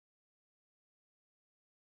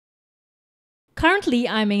Currently,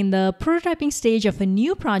 I'm in the prototyping stage of a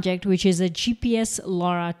new project, which is a GPS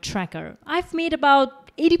LoRa tracker. I've made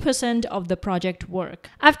about 80% of the project work.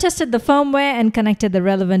 I've tested the firmware and connected the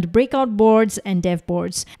relevant breakout boards and dev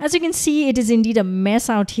boards. As you can see, it is indeed a mess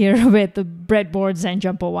out here with the breadboards and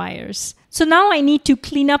jumper wires. So now I need to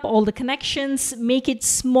clean up all the connections, make it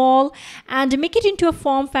small, and make it into a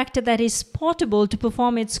form factor that is portable to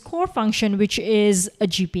perform its core function, which is a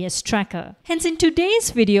GPS tracker. Hence, in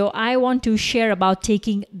today's video, I want to share about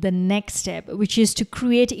taking the next step, which is to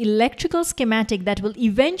create electrical schematic that will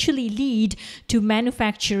eventually lead to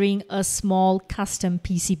manufacturing a small custom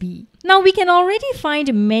PCB. Now, we can already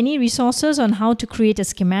find many resources on how to create a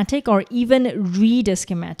schematic or even read a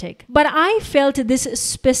schematic. But I felt this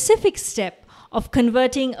specific step of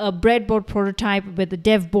converting a breadboard prototype with the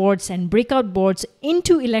dev boards and breakout boards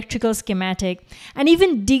into electrical schematic and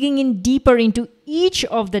even digging in deeper into each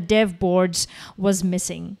of the dev boards was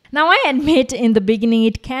missing. Now, I admit in the beginning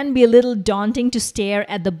it can be a little daunting to stare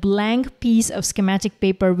at the blank piece of schematic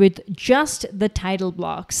paper with just the title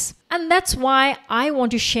blocks. And that's why I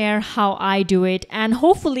want to share how I do it, and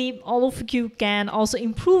hopefully all of you can also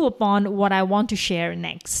improve upon what I want to share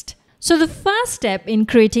next. So the first step in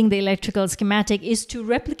creating the electrical schematic is to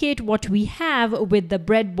replicate what we have with the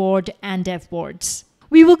breadboard and dev boards.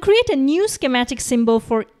 We will create a new schematic symbol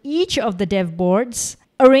for each of the dev boards,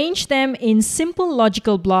 arrange them in simple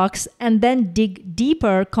logical blocks, and then dig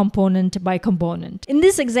deeper component by component. In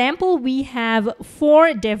this example, we have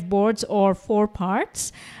 4 dev boards or 4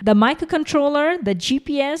 parts: the microcontroller, the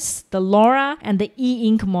GPS, the LoRa, and the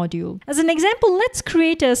e-ink module. As an example, let's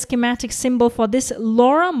create a schematic symbol for this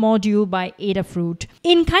LoRa module by Adafruit.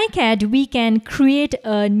 In KiCad, we can create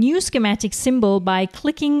a new schematic symbol by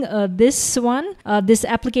clicking this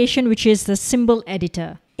application, which is the symbol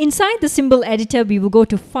editor. Inside the symbol editor, we will go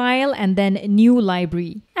to File and then New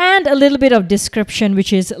Library, and a little bit of description,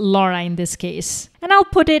 which is LoRa in this case. And I'll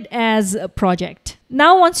put it as a project.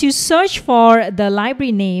 Now, once you search for the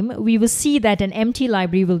library name, we will see that an empty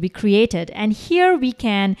library will be created. And here we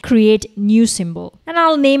can create new symbol. And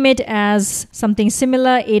I'll name it as something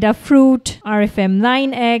similar, Adafruit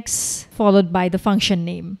RFM9x, followed by the function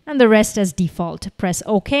name, and the rest as default. Press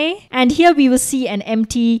OK. And here we will see an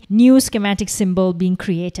empty new schematic symbol being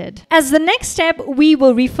created. As the next step, we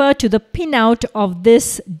will refer to the pinout of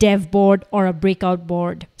this dev board or a breakout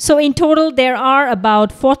board. So in total, there are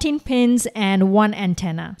about 14 pins and 1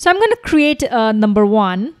 antenna. So I'm going to create number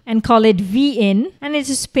 1 and call it VIN, and it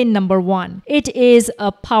is pin number 1. It is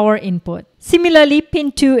a power input. Similarly,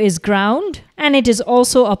 pin 2 is ground, and it is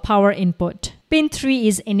also a power input. Pin 3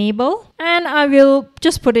 is enable, and I will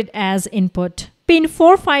just put it as input. Pin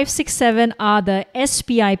 4, 5, 6, 7 are the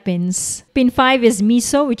SPI pins. Pin 5 is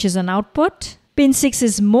MISO, which is an output. Pin 6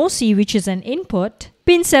 is MOSI, which is an input.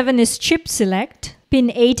 Pin 7 is chip select.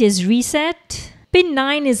 Pin 8 is reset. Pin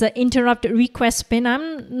 9 is an interrupt request pin.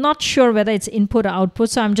 I'm not sure whether it's input or output,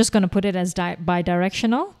 so I'm just going to put it as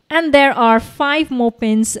bidirectional. And there are 5 more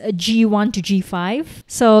pins, G1 to G5.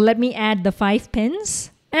 So let me add the 5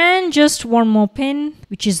 pins. And just one more pin,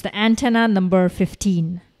 which is the antenna number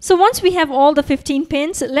 15. So once we have all the 15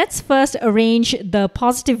 pins, let's first arrange the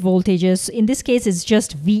positive voltages. In this case, it's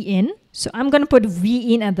just VIN. So I'm going to put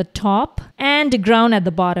VIN at the top and ground at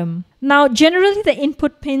the bottom. Now, generally the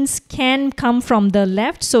input pins can come from the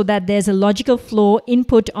left so that there's a logical flow,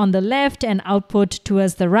 input on the left and output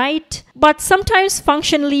towards the right. But sometimes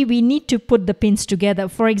functionally we need to put the pins together.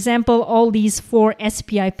 For example, all these 4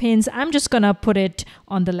 SPI pins, I'm just going to put it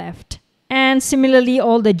on the left. And similarly,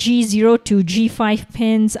 all the G0 to G5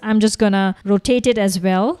 pins, I'm just gonna rotate it as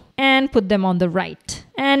well and put them on the right.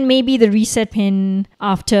 And maybe the reset pin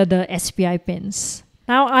after the SPI pins.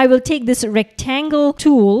 Now I will take this rectangle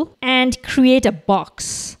tool and create a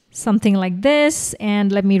box. Something like this,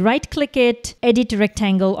 and let me right click it, edit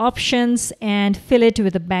rectangle options, and fill it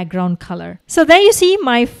with a background color. So there you see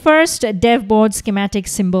my first dev board schematic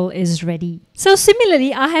symbol is ready. So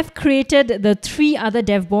similarly, I have created the 3 other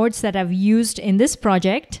dev boards that I've used in this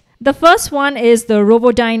project. The first one is the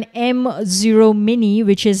Robodyne M0 Mini,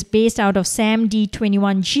 which is based out of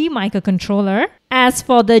SAMD21G microcontroller. As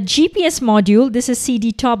for the GPS module, this is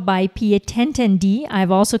CD top by PA1010D.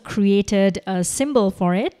 I've also created a symbol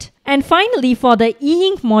for it. And finally, for the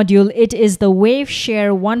e-ink module, it is the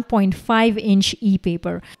WaveShare 1.5-inch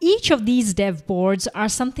e-paper. Each of these dev boards are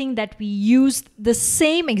something that we use the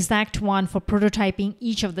same exact one for prototyping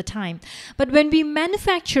each of the time. But when we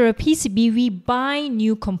manufacture a PCB, we buy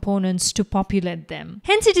new components to populate them.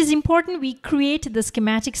 Hence, it is important we create the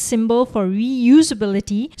schematic symbol for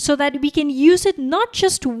reusability so that we can use it not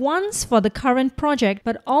just once for the current project,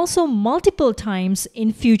 but also multiple times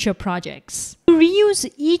in future projects. To To reuse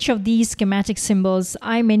each of these schematic symbols,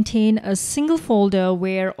 I maintain a single folder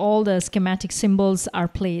where all the schematic symbols are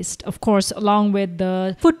placed, of course, along with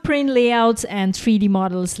the footprint layouts and 3D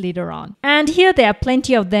models later on. And here there are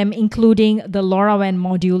plenty of them, including the LoRaWAN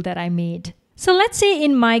module that I made. So let's say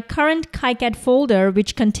in my current KiCad folder,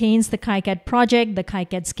 which contains the KiCad project, the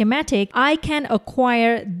KiCad schematic, I can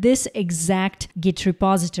acquire this exact Git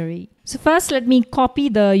repository. So first, let me copy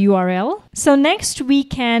the URL. So next, we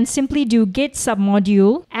can simply do git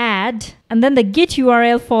submodule add, and then the git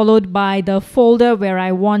URL followed by the folder where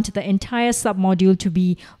I want the entire submodule to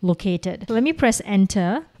be located. So let me press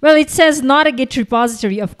enter. Well, it says not a Git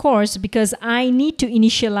repository, of course, because I need to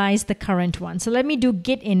initialize the current one. So let me do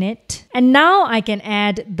git init. And now I can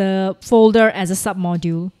add the folder as a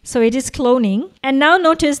submodule. So it is cloning. And now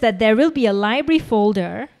notice that there will be a library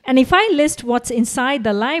folder. And if I list what's inside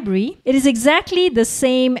the library, it is exactly the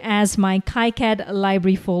same as my KiCad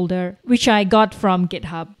library folder, which I got from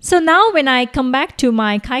GitHub. So now when I come back to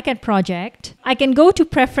my KiCad project, I can go to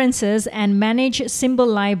Preferences and Manage Symbol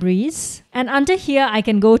Libraries. And under here, I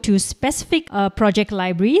can go to Specific Project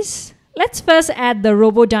Libraries. Let's first add the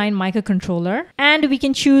Robodyne microcontroller, and we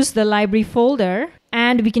can choose the library folder,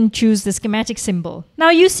 and we can choose the schematic symbol. Now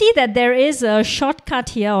you see that there is a shortcut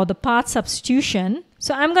here, or the path substitution.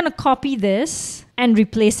 So I'm going to copy this and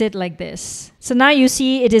replace it like this. So now you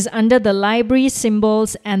see it is under the library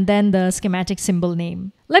symbols and then the schematic symbol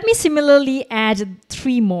name. Let me similarly add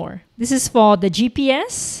 3 more. This is for the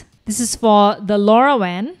GPS. This is for the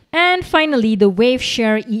LoRaWAN, and finally the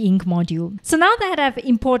WaveShare e-ink module. So now that I've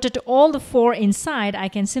imported all the 4 inside, I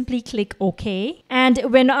can simply click OK. And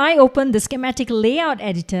when I open the schematic layout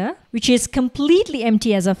editor, which is completely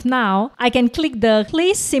empty as of now, I can click the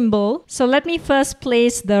place symbol. So let me first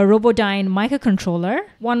place the Robodyne microcontroller.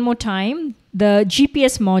 One more time, the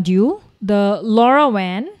GPS module, the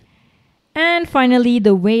LoRaWAN, and finally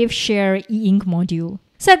the WaveShare e-ink module.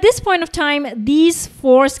 So at this point of time, these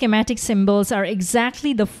 4 schematic symbols are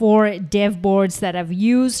exactly the 4 dev boards that I've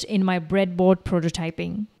used in my breadboard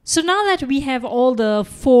prototyping. So now that we have all the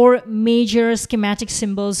 4 major schematic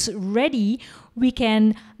symbols ready, we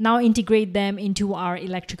can now integrate them into our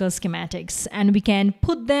electrical schematics, and we can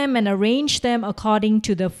put them and arrange them according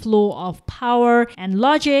to the flow of power and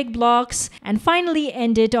logic blocks, and finally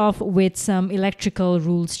end it off with some electrical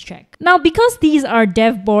rules check. Now, because these are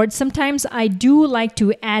dev boards, sometimes I do like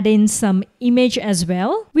to add in some image as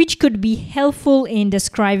well, which could be helpful in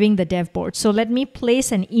describing the dev board. So let me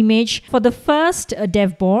place an image for the first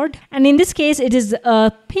dev board, and in this case it is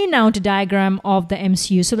a pinout diagram of the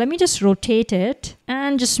MCU. So let me just rotate it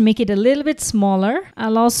and just make it a little bit smaller.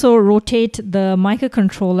 I'll also rotate the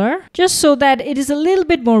microcontroller just so that it is a little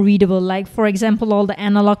bit more readable. Like for example, all the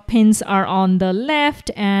analog pins are on the left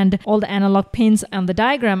and all the analog pins on the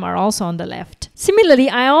diagram are also on the left. Similarly,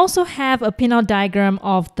 I also have a pinout diagram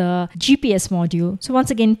of the GPS module. So once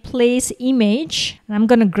again, place image. And I'm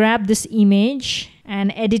going to grab this image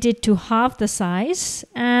and edit it to half the size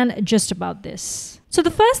and just about this. So the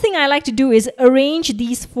first thing I like to do is arrange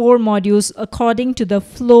these 4 modules according to the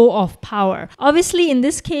flow of power. Obviously, in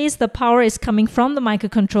this case, the power is coming from the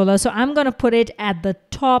microcontroller, so I'm going to put it at the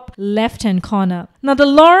top left-hand corner. Now, the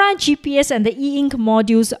LoRa, GPS, and the e-ink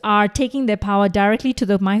modules are taking their power directly to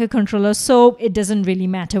the microcontroller, so it doesn't really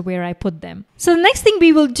matter where I put them. So the next thing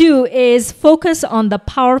we will do is focus on the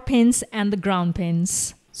power pins and the ground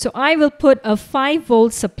pins. So I will put a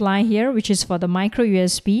 5-volt supply here, which is for the micro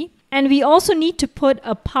USB. And we also need to put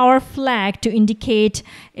a power flag to indicate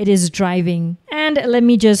it is driving. And let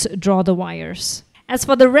me just draw the wires. As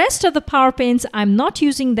for the rest of the power pins, I'm not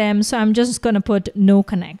using them, so I'm just going to put no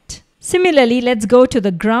connect. Similarly, let's go to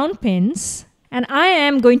the ground pins. And I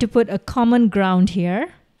am going to put a common ground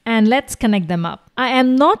here. And let's connect them up. I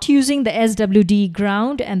am not using the SWD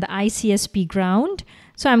ground and the ICSP ground,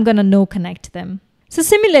 so I'm going to no connect them. So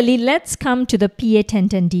similarly, let's come to the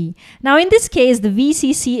PA1010D. Now in this case, the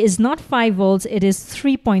VCC is not 5 volts, it is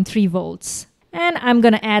 3.3 volts. And I'm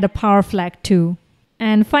going to add a power flag too.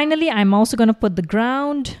 And finally, I'm also going to put the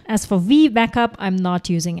ground. As for V backup, I'm not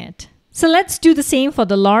using it. So let's do the same for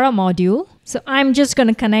the LoRa module. So I'm just going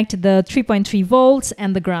to connect the 3.3 volts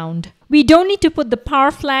and the ground. We don't need to put the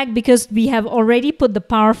power flag because we have already put the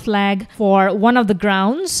power flag for one of the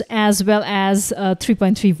grounds as well as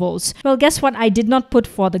 3.3 volts. Well, guess what? I did not put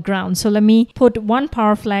for the ground. So let me put one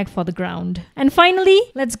power flag for the ground. And finally,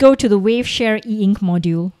 let's go to the WaveShare e-ink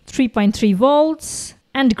module. 3.3 volts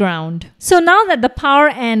and ground. So now that the power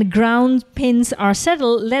and ground pins are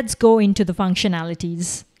settled, let's go into the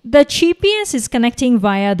functionalities. The GPS is connecting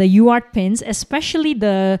via the UART pins, especially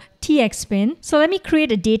the TX pin. So let me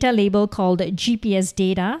create a data label called GPS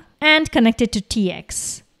data and connect it to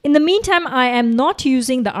TX. In the meantime, I am not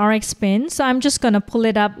using the RX pin, so I'm just going to pull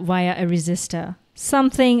it up via a resistor.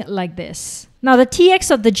 Something like this. Now the TX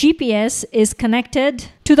of the GPS is connected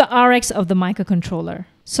to the RX of the microcontroller.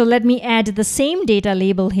 So let me add the same data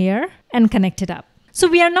label here and connect it up. So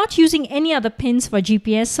we are not using any other pins for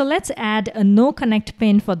GPS, so let's add a no connect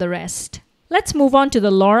pin for the rest. Let's move on to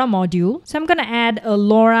the LoRa module. So I'm going to add a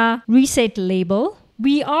LoRa reset label.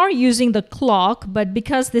 We are using the clock, but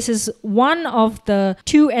because this is one of the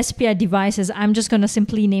two SPI devices, I'm just going to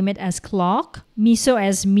simply name it as clock. MISO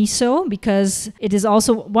as MISO because it is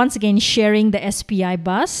also once again sharing the SPI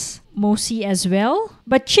bus. MOSI as well.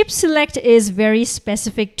 But chip select is very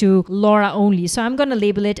specific to LoRa only. So I'm going to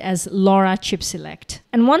label it as LoRa chip select.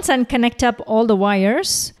 And once I connect up all the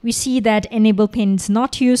wires, we see that enable pin is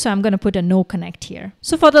not used. So I'm going to put a no connect here.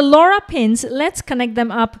 So for the LoRa pins, let's connect them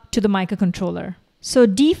up to the microcontroller. So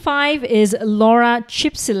D5 is LoRa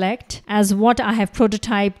chip select as what I have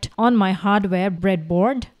prototyped on my hardware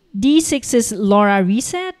breadboard. D6 is LoRa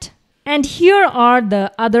reset. And here are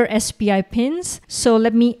the other SPI pins. So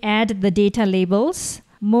let me add the data labels,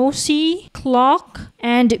 MOSI, clock,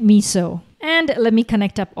 and MISO. And let me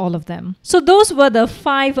connect up all of them. So those were the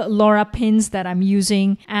 5 LoRa pins that I'm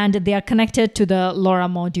using, and they are connected to the LoRa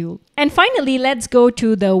module. And finally, let's go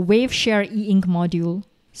to the WaveShare E-Ink module.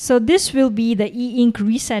 So this will be the E-Ink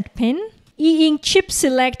reset pin. E-Ink chip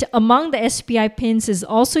select among the SPI pins is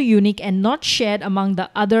also unique and not shared among the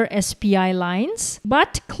other SPI lines.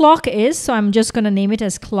 But clock is, so I'm just going to name it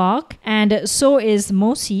as clock, and so is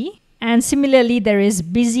MOSI. And similarly, there is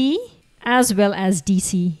busy as well as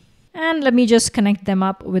DC. And let me just connect them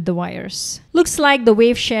up with the wires. Looks like the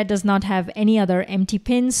WaveShare does not have any other empty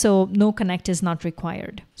pins, so no connect is not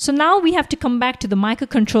required. So now we have to come back to the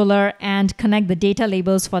microcontroller and connect the data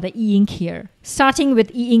labels for the E-Ink here. Starting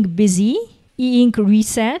with E-Ink busy, E-Ink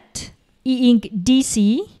reset, E-Ink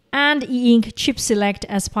DC, and E-Ink chip select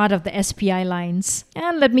as part of the SPI lines.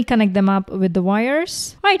 And let me connect them up with the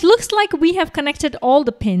wires. All right, looks like we have connected all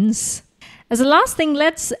the pins. As a last thing,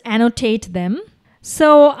 let's annotate them.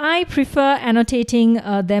 So I prefer annotating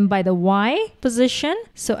them by the Y position.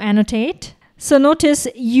 So annotate. So notice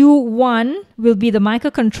U1 will be the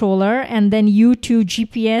microcontroller, and then U2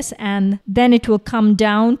 GPS, and then it will come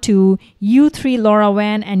down to U3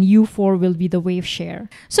 LoRaWAN, and U4 will be the WaveShare.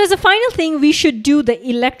 So as a final thing, we should do the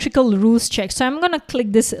electrical rules check. So I'm going to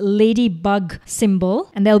click this ladybug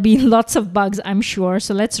symbol, and there'll be lots of bugs, I'm sure.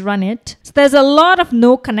 So let's run it. So there's a lot of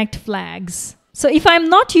no connect flags. So if I'm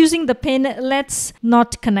not using the pin, let's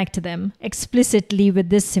not connect them explicitly with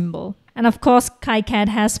this symbol. And of course, KiCad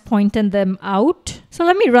has pointed them out. So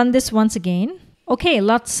let me run this once again. Okay,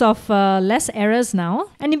 lots of less errors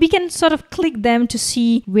now. And we can sort of click them to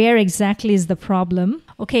see where exactly is the problem.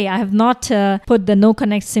 Okay, I have not put the no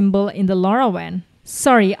connect symbol in the LoRaWAN.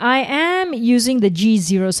 Sorry, I am using the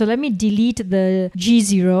G0. So let me delete the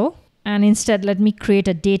G0. And instead, let me create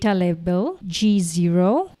a data label,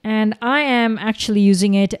 G0. And I am actually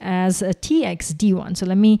using it as a TXD1. So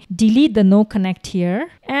let me delete the no connect here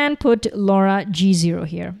and put LoRa G0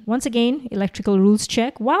 here. Once again, electrical rules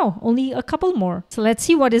check. Wow, only a couple more. So let's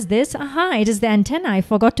see, what is this? Aha, it is the antenna. I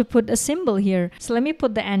forgot to put a symbol here. So let me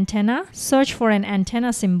put the antenna, search for an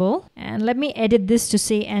antenna symbol. And let me edit this to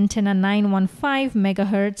say antenna 915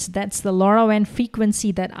 megahertz. That's the LoRaWAN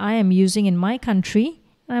frequency that I am using in my country.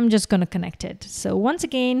 I'm just going to connect it. So once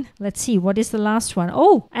again, let's see, what is the last one?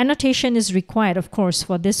 Oh, annotation is required, of course,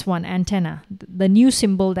 for this one, antenna, the new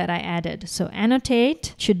symbol that I added. So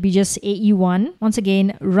annotate should be just AE1. Once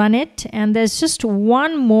again, run it. And there's just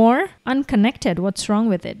one more unconnected. What's wrong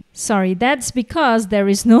with it? Sorry, that's because there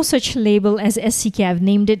is no such label as SCK. I've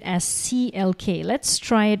named it as CLK. Let's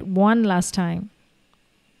try it one last time.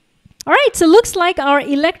 All right, so looks like our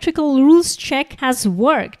electrical rules check has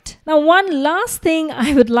worked. Now, one last thing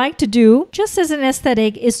I would like to do, just as an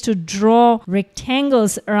aesthetic, is to draw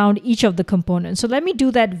rectangles around each of the components. So let me do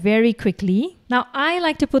that very quickly. Now, I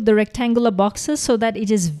like to put the rectangular boxes so that it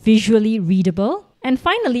is visually readable. And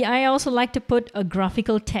finally, I also like to put a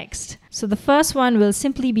graphical text. So the first one will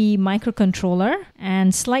simply be microcontroller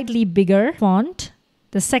and slightly bigger font.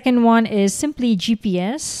 The second one is simply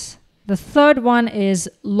GPS. The third one is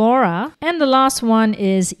LoRa, and the last one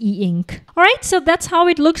is E-Ink. All right, so that's how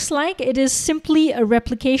it looks like. It is simply a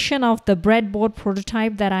replication of the breadboard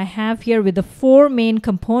prototype that I have here with the 4 main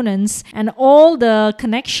components, and all the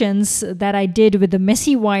connections that I did with the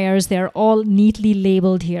messy wires, they're all neatly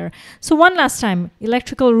labeled here. So one last time,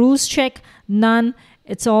 electrical rules check, none,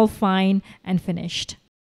 it's all fine and finished.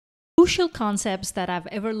 crucial concepts that I've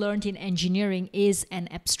ever learned in engineering is an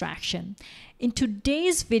abstraction. In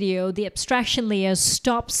today's video, the abstraction layer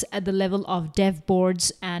stops at the level of dev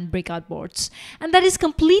boards and breakout boards. And that is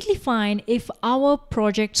completely fine if our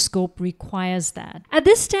project scope requires that. At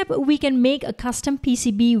this step, we can make a custom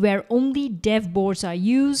PCB where only dev boards are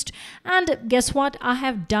used. And guess what? I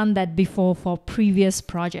have done that before for previous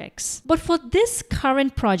projects. But for this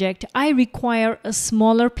current project, I require a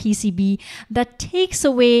smaller PCB that takes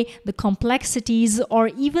away the complexities or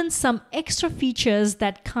even some extra features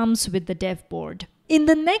that comes with the dev board. In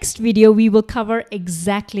the next video, we will cover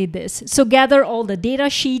exactly this. So gather all the data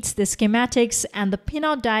sheets, the schematics, and the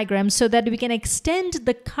pinout diagrams so that we can extend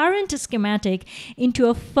the current schematic into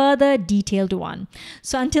a further detailed one.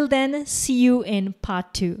 So until then, see you in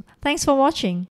part 2. Thanks for watching.